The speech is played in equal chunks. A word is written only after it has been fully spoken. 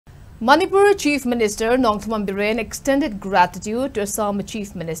Manipur Chief Minister Biren extended gratitude to Assam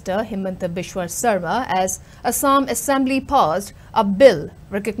Chief Minister Himanta Biswa Sarma as Assam Assembly passed a bill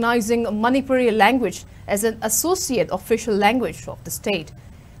recognizing Manipuri language as an associate official language of the state.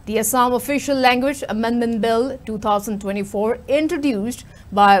 The Assam Official Language Amendment Bill 2024, introduced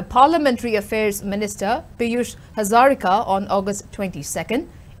by Parliamentary Affairs Minister Piyush Hazarika on August 22nd,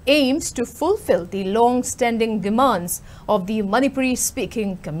 aims to fulfill the long-standing demands of the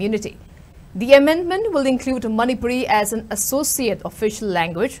Manipuri-speaking community. The amendment will include Manipuri as an associate official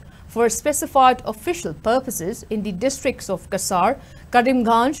language for specified official purposes in the districts of Kasar,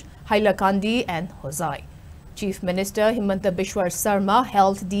 Karimganj, Hailakandi and Hosai. Chief Minister Himanta Biswa Sarma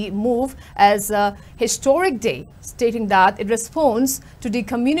hailed the move as a historic day, stating that it responds to the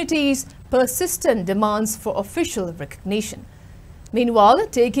community's persistent demands for official recognition. Meanwhile,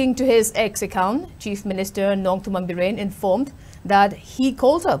 taking to his X account, Chief Minister Biren informed that he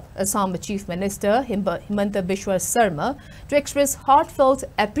called up Assam Chief Minister Himanta Biswa Sarma to express heartfelt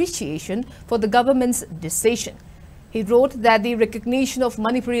appreciation for the government's decision. He wrote that the recognition of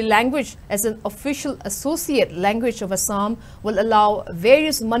Manipuri language as an official associate language of Assam will allow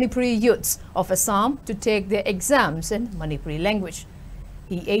various Manipuri youths of Assam to take their exams in Manipuri language.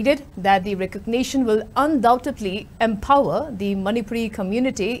 He added that the recognition will undoubtedly empower the Manipuri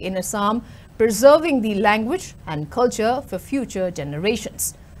community in Assam, preserving the language and culture for future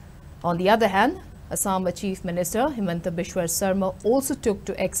generations. On the other hand, Assam Chief Minister Himanta Biswa Sarma also took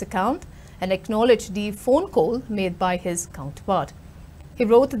to X account and acknowledged the phone call made by his counterpart. He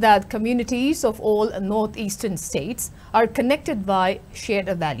wrote that communities of all northeastern states are connected by shared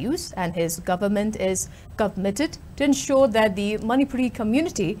values, and his government is committed to ensure that the Manipuri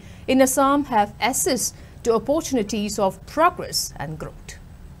community in Assam have access to opportunities of progress and growth.